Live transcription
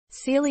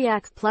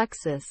Celiac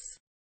plexus.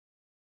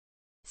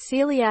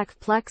 Celiac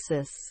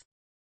plexus.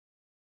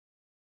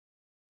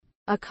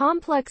 A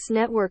complex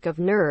network of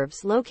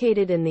nerves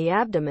located in the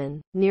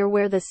abdomen, near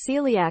where the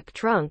celiac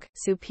trunk,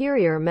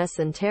 superior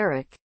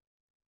mesenteric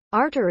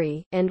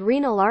artery, and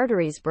renal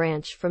arteries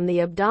branch from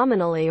the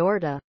abdominal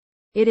aorta.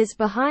 It is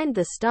behind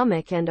the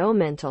stomach and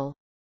omental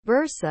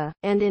bursa,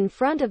 and in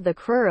front of the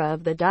crura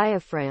of the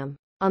diaphragm,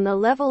 on the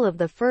level of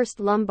the first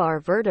lumbar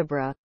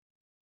vertebra.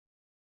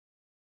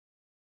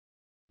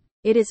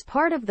 It is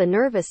part of the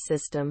nervous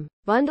system.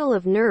 Bundle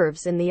of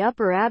nerves in the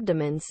upper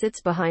abdomen sits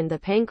behind the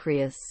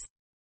pancreas,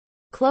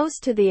 close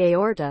to the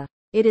aorta.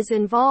 It is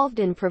involved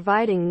in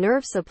providing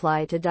nerve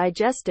supply to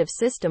digestive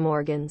system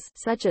organs,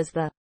 such as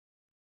the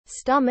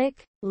stomach,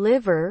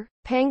 liver,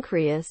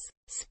 pancreas,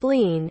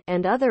 spleen,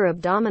 and other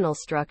abdominal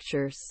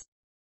structures.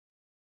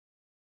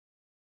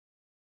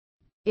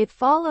 It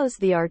follows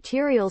the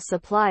arterial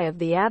supply of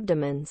the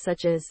abdomen,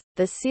 such as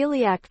the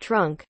celiac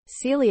trunk,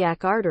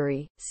 celiac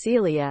artery,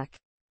 celiac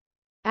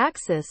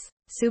axis,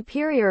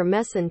 superior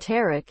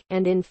mesenteric,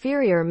 and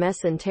inferior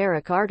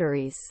mesenteric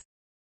arteries.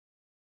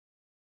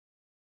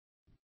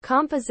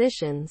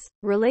 Compositions: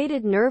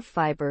 related nerve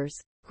fibers,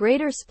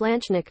 greater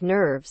splanchnic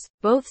nerves,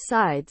 both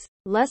sides,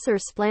 lesser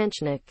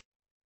splanchnic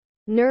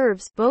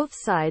nerves, both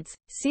sides,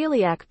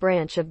 celiac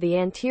branch of the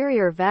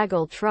anterior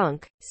vagal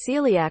trunk,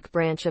 celiac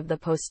branch of the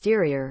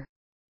posterior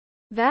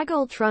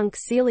vagal trunk,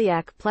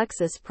 celiac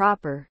plexus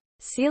proper,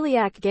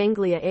 celiac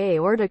ganglia,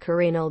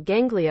 aortocarinal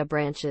ganglia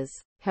branches,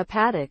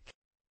 hepatic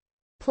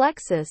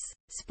plexus,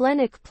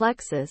 splenic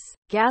plexus,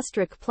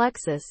 gastric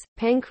plexus,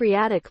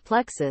 pancreatic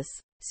plexus,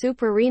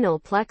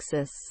 suprarenal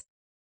plexus.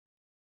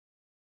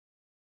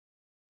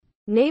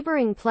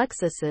 Neighboring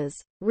plexuses: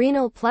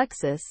 renal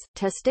plexus,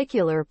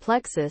 testicular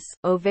plexus,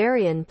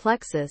 ovarian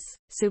plexus,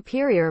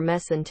 superior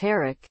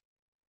mesenteric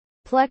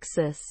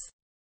plexus.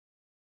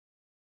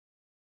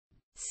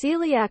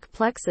 Celiac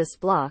plexus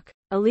block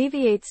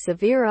alleviates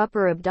severe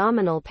upper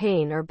abdominal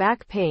pain or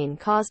back pain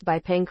caused by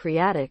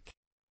pancreatic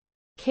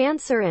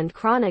cancer and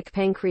chronic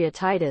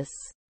pancreatitis.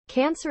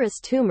 Cancerous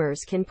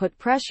tumors can put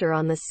pressure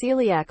on the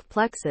celiac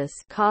plexus,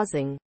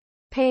 causing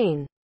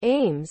pain.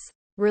 Aims: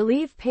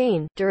 relieve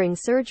pain during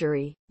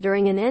surgery,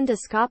 during an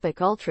endoscopic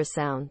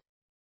ultrasound,